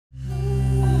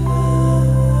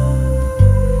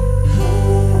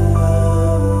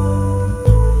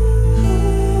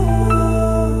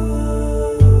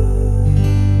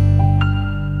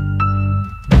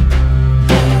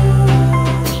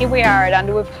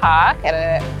Underwood Park at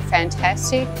a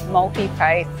fantastic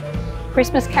multi-faith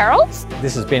Christmas carols.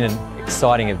 This has been an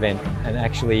exciting event, and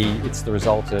actually it's the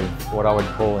result of what I would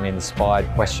call an inspired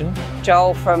question.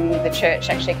 Joel from the church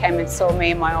actually came and saw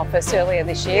me in my office earlier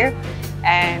this year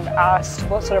and asked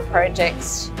what sort of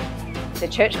projects the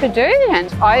church could do,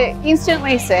 and I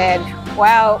instantly said,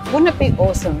 wow, wouldn't it be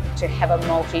awesome to have a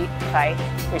multi-faith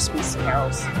Christmas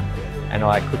carols? And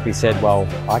I quickly said, well,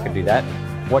 I could do that.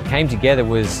 What came together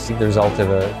was the result of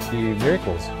a few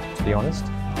miracles, to be honest.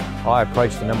 I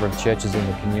approached a number of churches in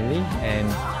the community and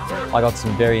I got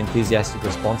some very enthusiastic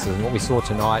responses. And what we saw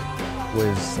tonight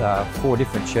was 4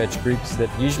 different church groups that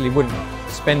usually wouldn't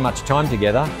spend much time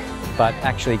together, but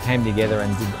actually came together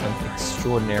and did an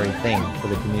extraordinary thing for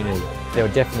the community. There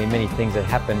were definitely many things that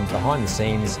happened behind the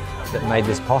scenes that made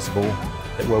this possible,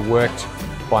 that were worked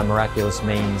by miraculous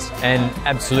means. And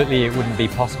absolutely it wouldn't be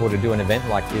possible to do an event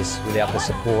like this without the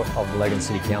support of the Logan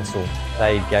City Council.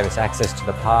 They gave us access to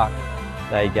the park,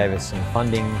 they gave us some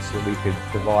funding so that we could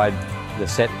provide the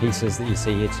set pieces that you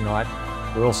see here tonight.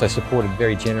 We're also supported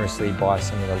very generously by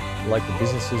some of the local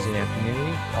businesses in our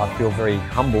community. I feel very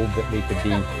humbled that we could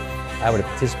be able to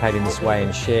participate in this way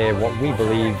and share what we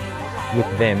believe with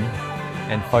them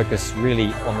and focus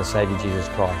really on the Saviour Jesus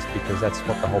Christ, because that's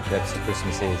what the whole purpose of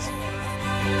Christmas is.